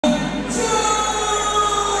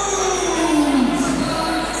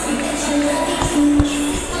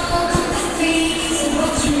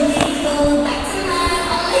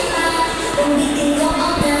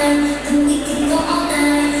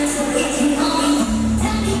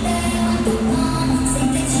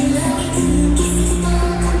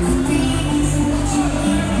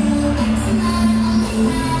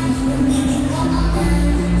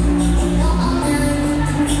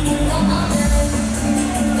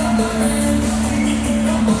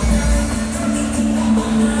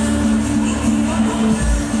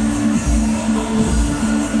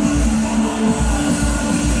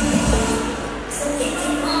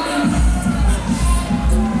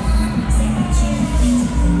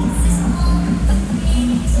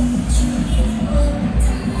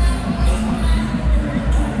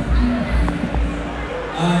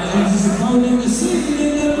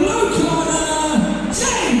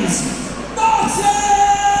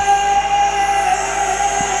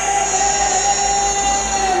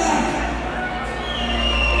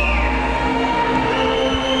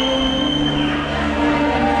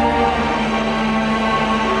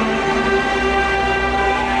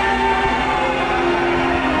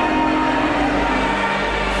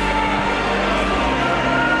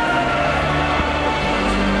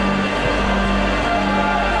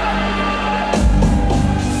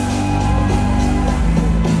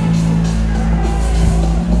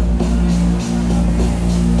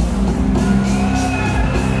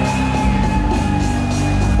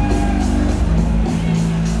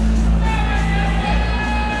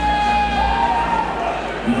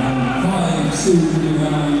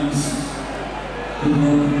Five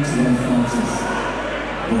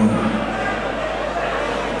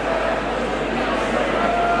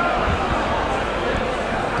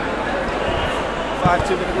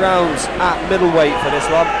 2-minute rounds at middleweight for this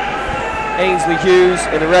one. Ainsley Hughes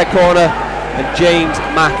in the red corner and James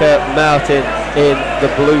Martin in the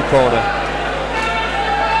blue corner.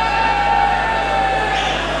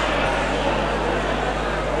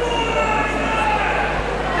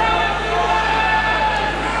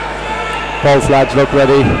 Both lads look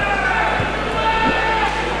ready.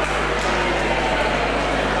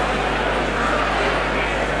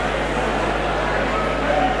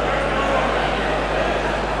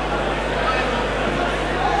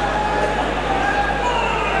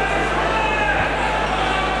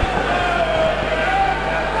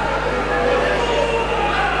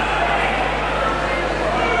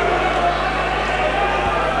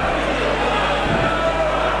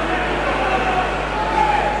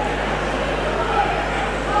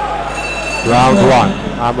 Round one,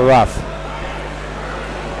 I'm a rough.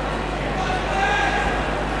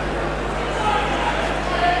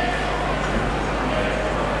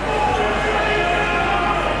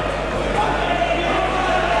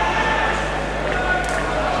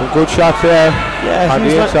 Some good shots there. Yeah, on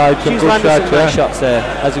the inside, some good shots there. Nice shots there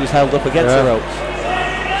as he was held up against the ropes.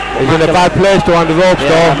 He's in a bad place to on the ropes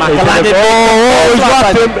though.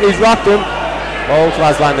 He's rocked him. Both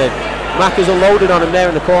lads landed. Macca's unloaded on him there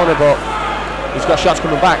in the corner, but he's got shots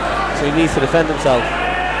coming back, so he needs to defend himself.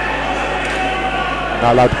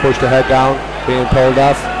 Not allowed to push the head down, being told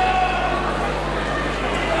off.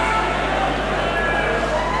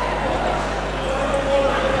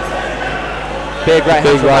 Big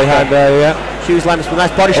right hand there, yeah. Hughes landed some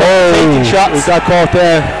nice body shots, taking shots. He's got caught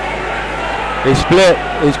there. He's split,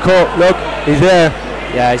 he's cut, look, he's there.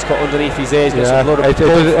 Yeah, he's cut underneath his ears. Some blood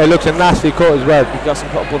it looks a nasty cut as well. He got some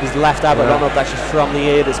cut above his left eye, but I don't know if that's just from the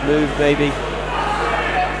ear that's moved, maybe.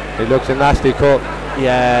 It looks a nasty cut.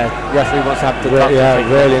 Yeah, referee wants to have the doctor. Yeah,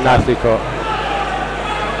 really nasty cut.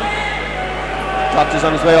 Doctor's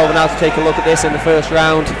on his way over now to take a look at this in the first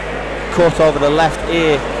round. Cut over the left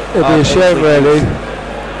ear. It'd be a shame, really,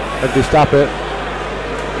 if they stop it.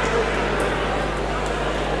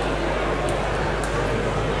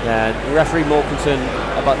 Yeah, the referee more concerned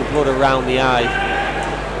about the blood around the eye.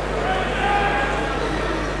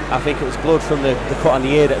 I think it was blood from the cut on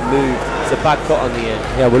the ear that moved. It's a bad cut on the ear.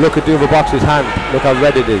 Yeah, well look at the other boxer's hand. Look how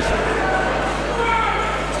red it is.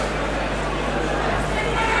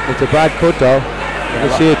 It's a bad cut though. You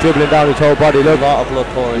can see it dribbling down his whole body. Look. A lot of blood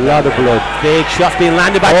pouring. A lot of blood. Big shots being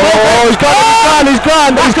landed by both. Oh, he's gone, he's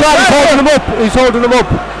gone. He's holding him up. He's holding him up.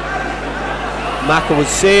 Macca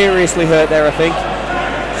was seriously hurt there, I think.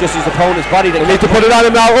 Just his opponent's body that needs to put it on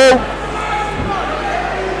him now. Oh!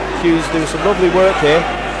 Hughes doing some lovely work here.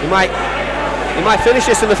 He might finish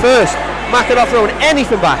this in the first. Macca not throwing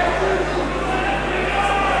anything back.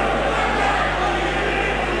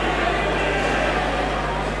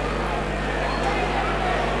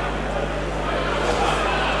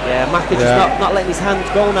 Yeah, Macca just not letting his hands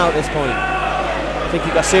go now at this point. I think he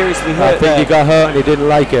got seriously hurt. I think he got hurt and he didn't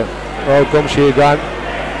like it. Oh, gumshoe gone.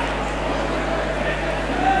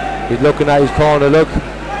 He's looking at his corner, look.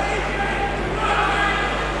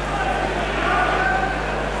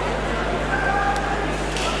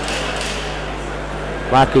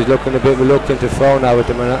 Mac is looking a bit reluctant to throw now at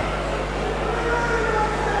the minute.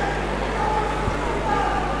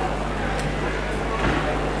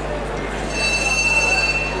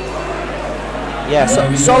 Yeah,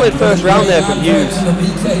 solid first round there from Hughes.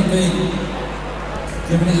 BKB,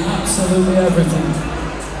 giving it absolutely everything.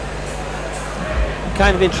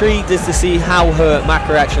 Kind of intrigued as to see how hurt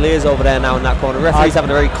Macca actually is over there now in that corner. Referee's having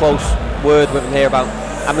a very close word with him here about,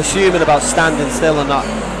 I'm assuming, about standing still and not,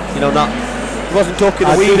 he wasn't ducking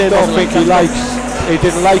the weave in. I don't think he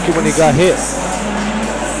didn't like it when he got hit.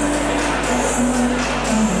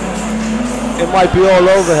 It might be all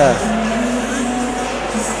over here.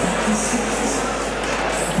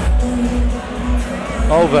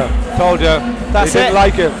 Over. Told you. That's he didn't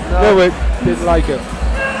like it. No, it didn't like it.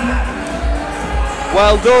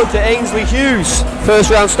 Well done to Ainsley Hughes. First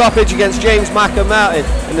round stoppage against James Martin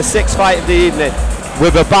in the 6th fight of the evening.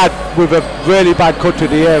 With a really bad cut to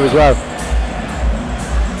the ear as well.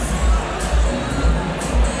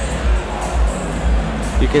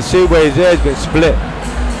 You can see where his ear's been split.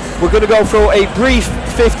 We're going to go through a brief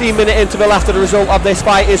 15-minute interval after the result of this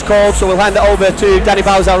fight is called, so we'll hand it over to Danny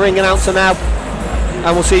Bowes, our ring announcer now,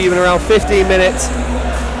 and we'll see you in around 15 minutes.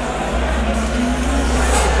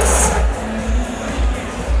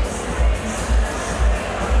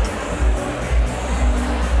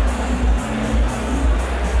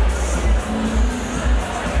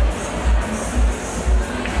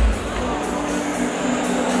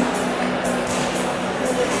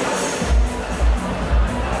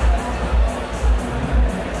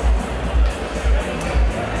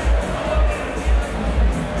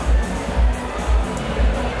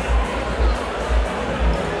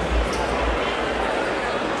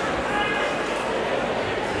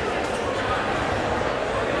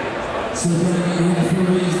 So we're going to get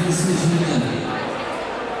referee's decision again.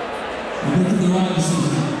 We're making the right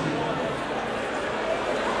decision.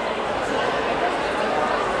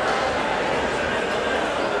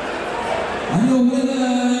 And your winner